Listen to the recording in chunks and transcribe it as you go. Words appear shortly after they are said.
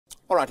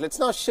All right, let's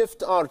now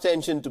shift our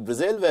attention to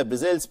Brazil, where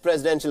Brazil's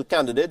presidential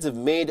candidates have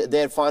made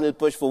their final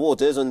push for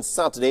voters on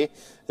Saturday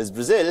as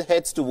Brazil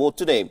heads to vote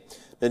today.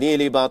 Now,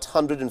 nearly about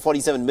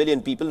 147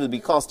 million people will be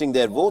casting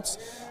their votes,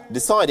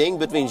 deciding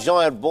between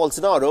Jair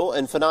Bolsonaro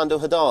and Fernando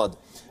Haddad.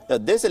 Now,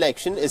 this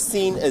election is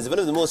seen as one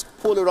of the most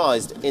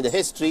polarized in the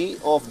history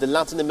of the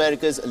Latin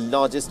America's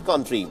largest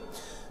country.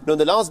 Now, on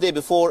the last day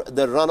before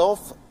the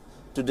runoff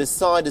to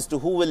decide as to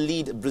who will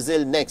lead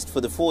Brazil next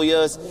for the 4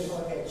 years,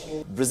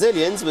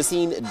 Brazilians were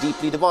seen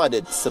deeply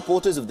divided.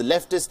 Supporters of the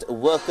leftist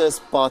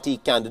Workers' Party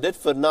candidate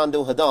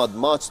Fernando Haddad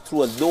marched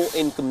through a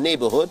low-income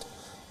neighborhood,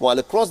 while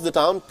across the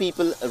town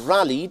people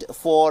rallied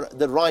for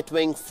the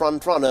right-wing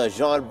frontrunner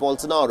Jair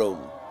Bolsonaro.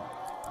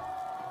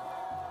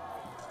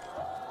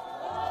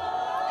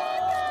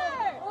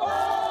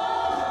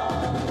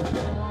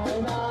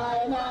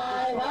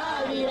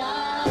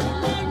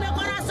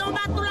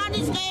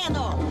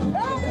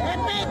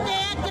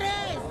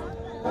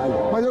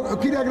 Mas eu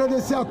queria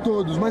agradecer a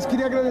todos, mas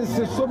queria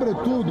agradecer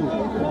sobretudo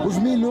os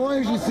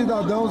milhões de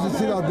cidadãos e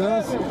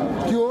cidadãs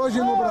que hoje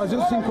no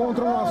Brasil se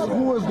encontram nas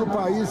ruas do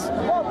país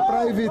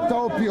para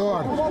evitar o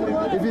pior,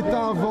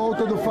 evitar a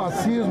volta do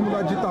fascismo,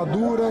 da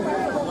ditadura,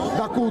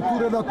 da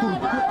cultura da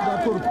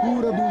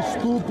tortura, do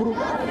estupro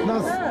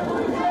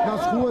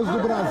nas ruas do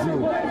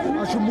Brasil.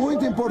 Acho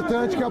muito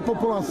importante que a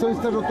população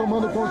esteja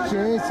tomando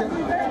consciência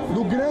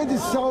do grande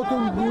salto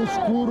no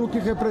escuro que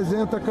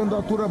representa a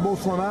candidatura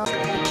Bolsonaro.